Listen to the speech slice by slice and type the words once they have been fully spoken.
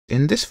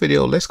In this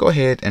video, let's go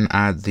ahead and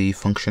add the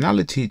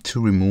functionality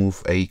to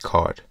remove a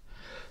card.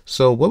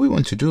 So what we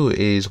want to do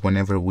is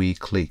whenever we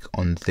click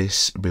on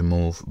this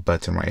remove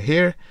button right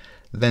here,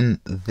 then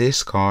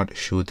this card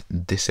should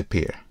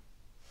disappear.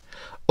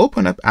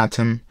 Open up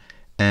Atom,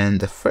 and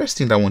the first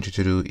thing that I want you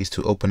to do is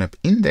to open up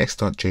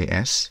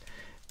index.js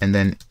and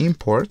then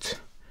import,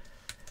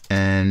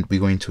 and we're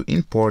going to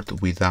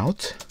import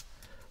without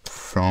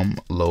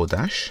from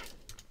Lodash.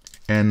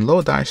 And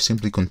Lodash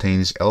simply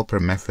contains helper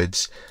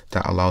methods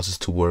that allows us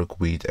to work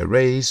with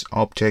arrays,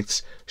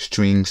 objects,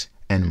 strings,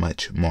 and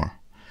much more.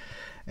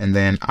 And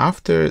then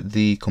after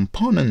the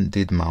component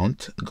did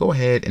mount, go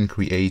ahead and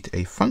create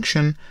a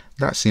function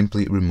that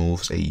simply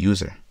removes a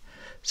user.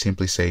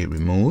 Simply say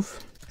remove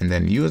and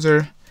then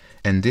user,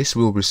 and this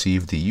will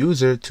receive the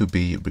user to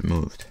be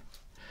removed.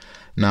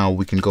 Now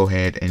we can go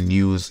ahead and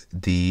use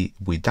the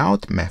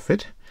without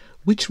method,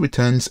 which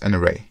returns an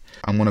array.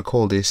 I'm going to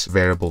call this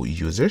variable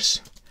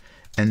users.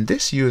 And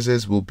this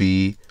users will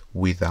be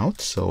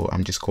without, so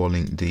I'm just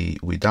calling the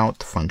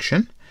without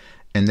function,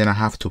 and then I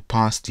have to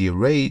pass the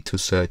array to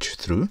search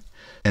through,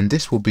 and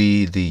this will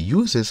be the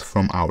users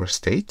from our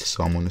state.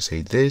 So I'm going to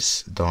say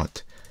this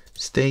dot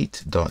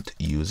state dot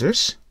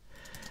users,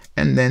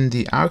 and then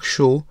the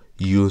actual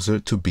user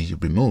to be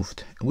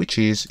removed, which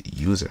is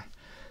user.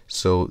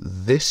 So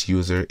this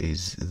user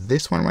is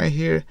this one right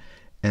here,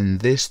 and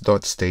this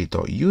dot state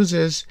dot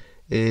users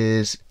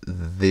is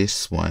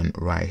this one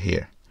right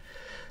here.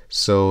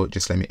 So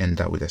just let me end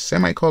that with a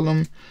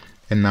semicolon,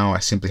 and now I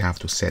simply have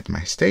to set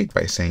my state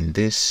by saying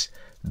this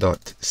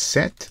dot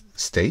set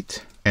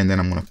state, and then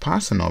I'm going to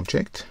pass an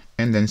object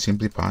and then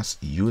simply pass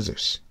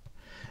users.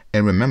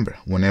 And remember,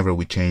 whenever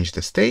we change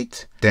the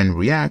state, then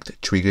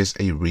React triggers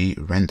a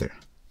re-render.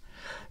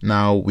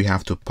 Now we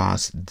have to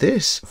pass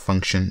this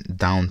function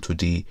down to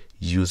the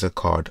user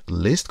card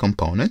list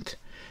component,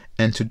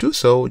 and to do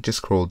so, just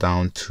scroll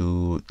down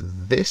to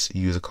this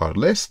user card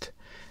list,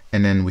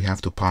 and then we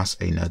have to pass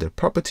another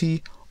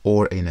property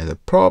or another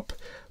prop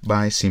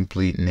by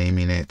simply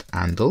naming it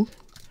handle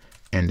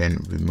and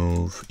then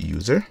remove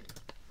user,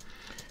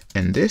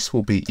 and this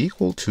will be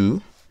equal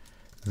to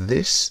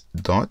this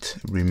dot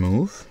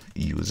remove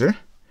user.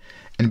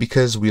 And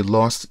because we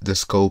lost the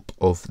scope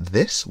of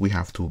this, we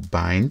have to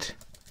bind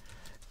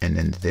and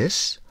then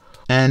this.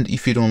 And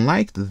if you don't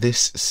like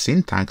this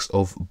syntax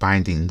of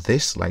binding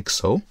this like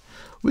so,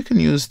 we can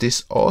use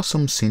this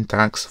awesome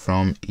syntax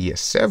from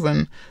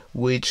ES7,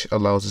 which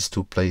allows us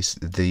to place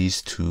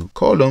these two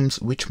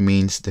columns, which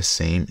means the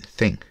same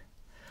thing.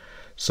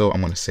 So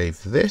I'm going to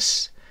save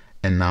this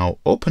and now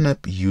open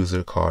up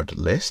user card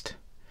list.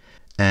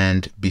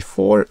 And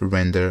before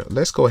render,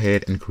 let's go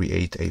ahead and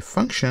create a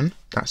function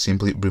that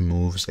simply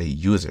removes a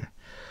user.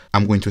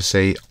 I'm going to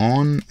say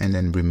on and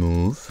then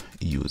remove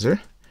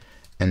user,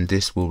 and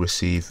this will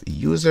receive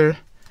user.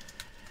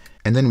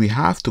 And then we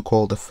have to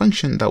call the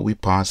function that we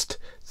passed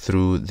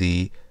through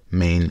the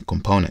main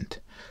component.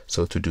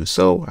 So to do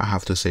so, I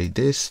have to say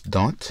this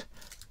dot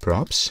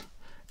props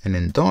and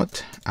then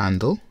dot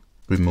handle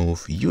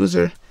remove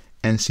user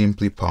and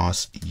simply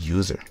pass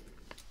user.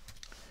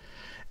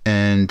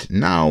 And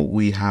now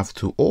we have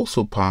to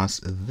also pass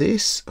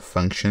this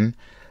function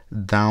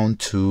down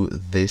to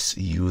this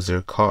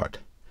user card.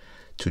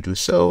 To do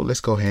so, let's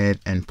go ahead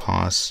and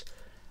pass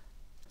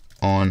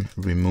on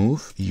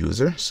remove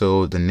user,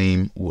 so the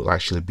name will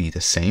actually be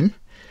the same,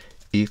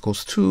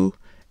 equals to,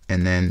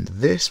 and then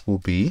this will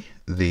be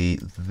the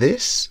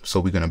this, so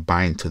we're going to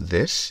bind to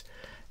this,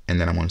 and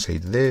then I'm going to say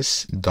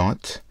this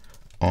dot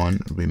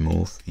on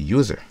remove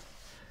user,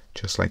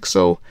 just like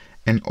so.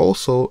 And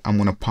also I'm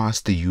going to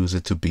pass the user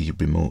to be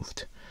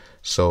removed,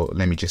 so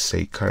let me just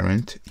say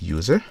current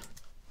user,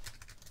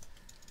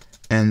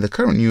 and the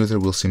current user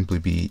will simply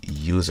be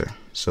user.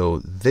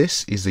 So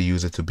this is the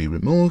user to be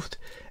removed,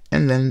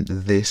 and then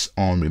this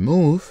on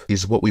remove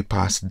is what we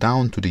pass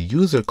down to the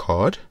user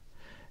card,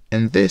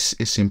 and this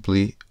is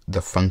simply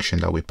the function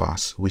that we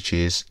pass, which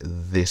is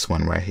this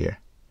one right here.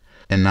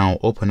 And now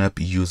open up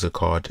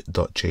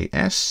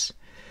usercard.js,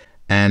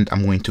 and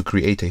I'm going to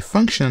create a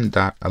function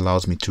that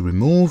allows me to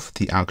remove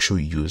the actual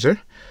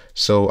user.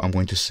 So I'm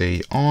going to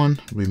say on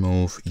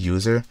remove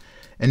user,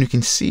 and you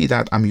can see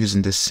that I'm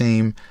using the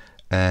same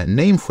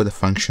name for the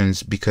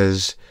functions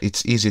because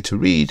it's easy to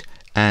read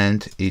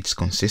and it's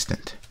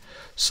consistent.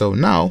 So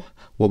now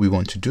what we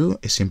want to do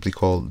is simply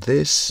call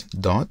this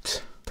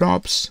dot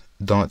props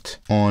dot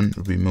on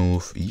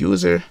remove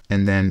user,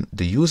 and then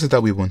the user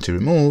that we want to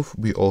remove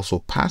we also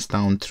pass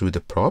down through the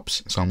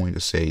props. So I'm going to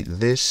say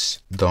this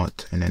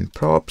dot and then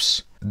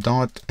props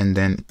dot and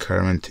then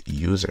current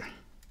user,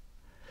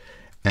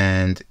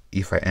 and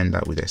if I end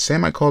that with a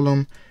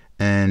semicolon.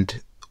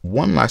 And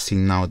one last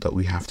thing now that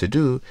we have to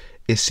do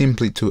is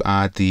simply to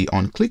add the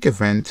on click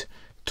event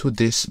to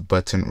this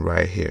button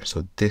right here,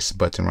 so this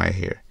button right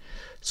here.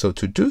 So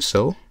to do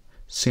so,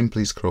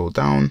 simply scroll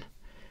down,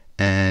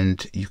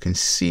 and you can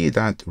see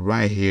that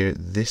right here,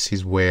 this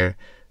is where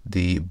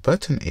the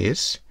button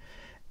is.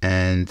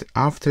 And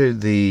after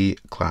the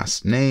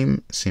class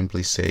name,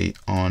 simply say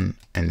on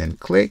and then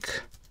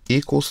click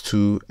equals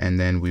to, and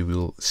then we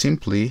will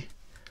simply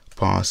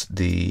pass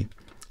the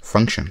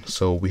function.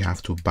 So we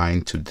have to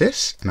bind to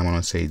this, and I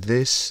want to say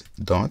this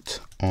dot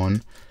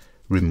on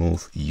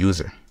remove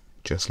user,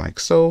 just like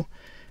so.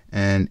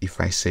 And if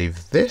I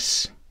save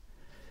this,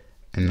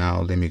 and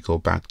now let me go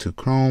back to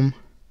Chrome,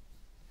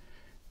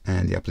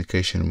 and the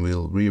application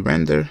will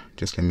re-render.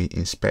 Just let me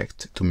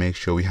inspect to make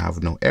sure we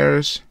have no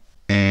errors.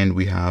 And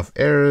we have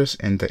errors,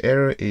 and the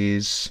error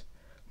is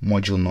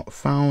module not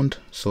found.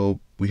 So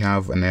we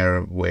have an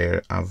error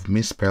where I've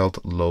misspelled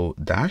low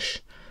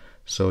dash.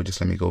 So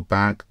just let me go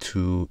back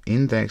to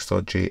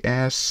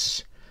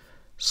index.js,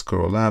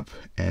 scroll up,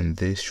 and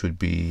this should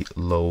be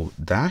low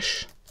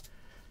dash.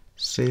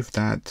 Save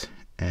that,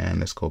 and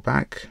let's go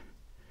back.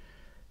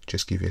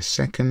 Just give you a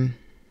second.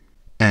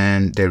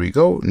 And there we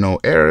go, no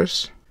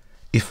errors.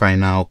 If I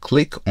now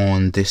click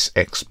on this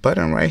X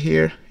button right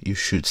here, you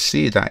should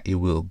see that it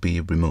will be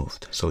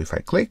removed. So if I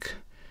click,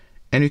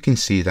 and you can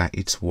see that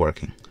it's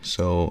working.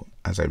 So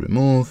as I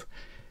remove,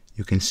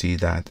 you can see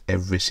that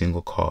every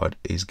single card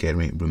is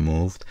getting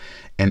removed.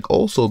 And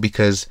also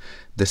because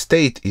the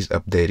state is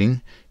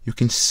updating, you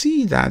can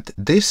see that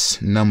this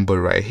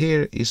number right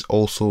here is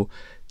also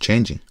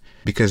changing,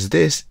 because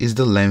this is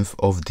the length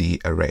of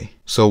the array.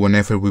 So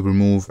whenever we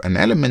remove an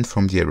element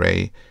from the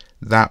array,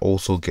 that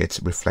also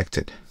gets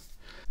reflected.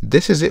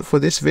 This is it for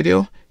this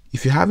video.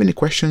 If you have any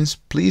questions,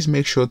 please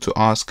make sure to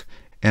ask,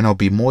 and I'll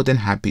be more than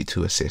happy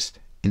to assist.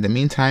 In the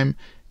meantime,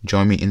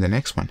 join me in the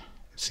next one.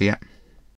 See ya.